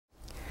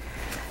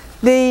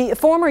The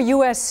former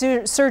U.S.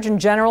 Surgeon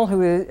General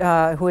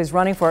who is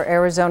running for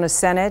Arizona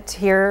Senate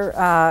here,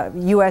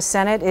 U.S.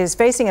 Senate, is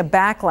facing a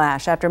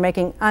backlash after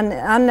making an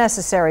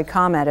unnecessary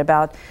comment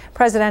about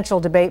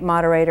presidential debate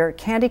moderator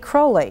Candy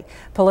Crowley.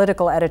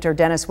 Political editor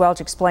Dennis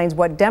Welch explains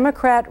what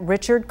Democrat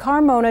Richard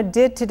Carmona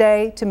did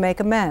today to make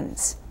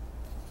amends.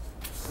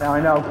 Now I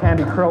know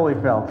Candy Crowley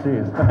fell,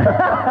 geez.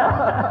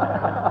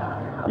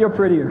 You're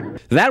prettier.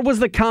 That was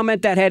the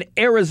comment that had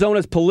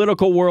Arizona's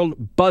political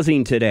world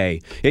buzzing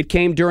today. It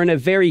came during a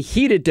very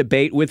heated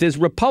debate with his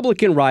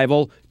Republican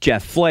rival,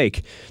 Jeff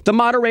Flake. The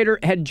moderator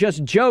had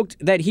just joked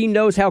that he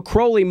knows how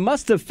Crowley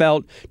must have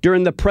felt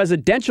during the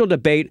presidential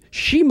debate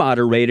she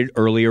moderated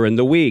earlier in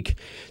the week.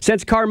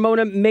 Since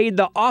Carmona made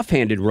the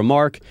offhanded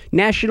remark,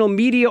 national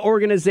media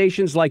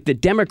organizations like the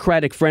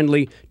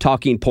Democratic-friendly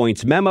Talking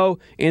Points Memo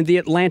and The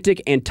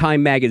Atlantic and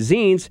Time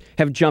magazines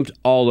have jumped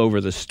all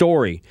over the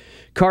story.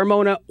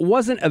 Carmona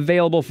wasn't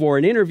available for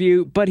an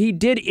interview, but he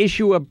did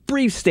issue a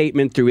brief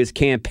statement through his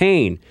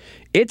campaign.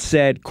 It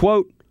said,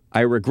 quote,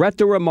 "I regret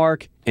the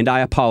remark and I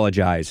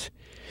apologize."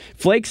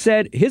 Flake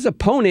said his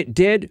opponent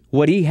did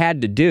what he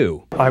had to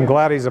do. I'm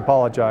glad he's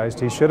apologized.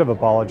 He should have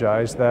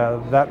apologized.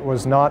 That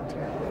was not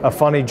a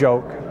funny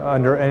joke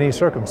under any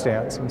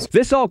circumstance.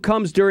 This all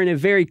comes during a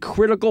very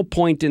critical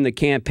point in the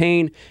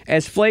campaign,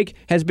 as Flake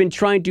has been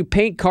trying to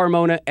paint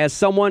Carmona as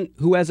someone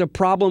who has a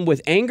problem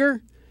with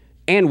anger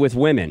and with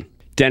women.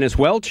 Dennis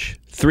Welch,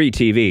 3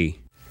 TV.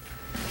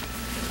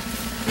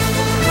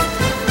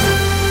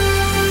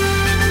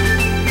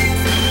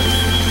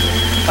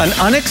 An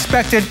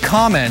unexpected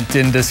comment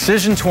in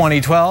Decision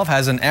 2012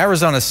 has an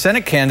Arizona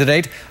Senate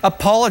candidate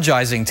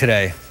apologizing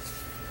today.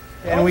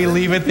 Can we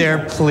leave it there,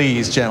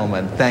 please,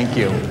 gentlemen? Thank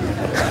you.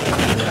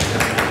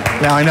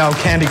 Now I know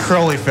Candy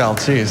Crowley fell,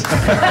 geez.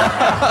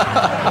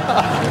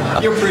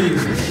 You're pretty.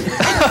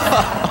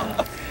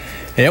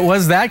 It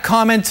was that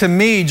comment to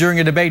me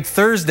during a debate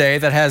Thursday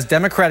that has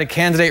Democratic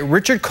candidate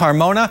Richard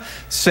Carmona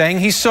saying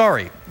he's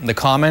sorry. The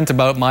comment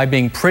about my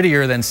being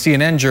prettier than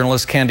CNN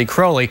journalist Candy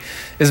Crowley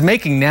is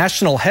making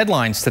national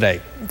headlines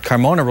today.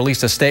 Carmona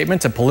released a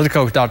statement to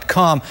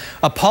Politico.com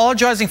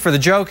apologizing for the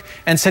joke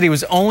and said he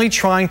was only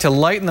trying to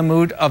lighten the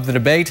mood of the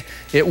debate.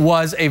 It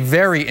was a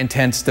very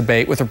intense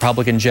debate with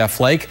Republican Jeff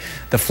Flake.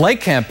 The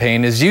Flake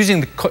campaign is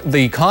using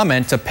the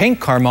comment to paint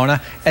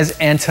Carmona as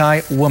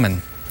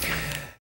anti-woman.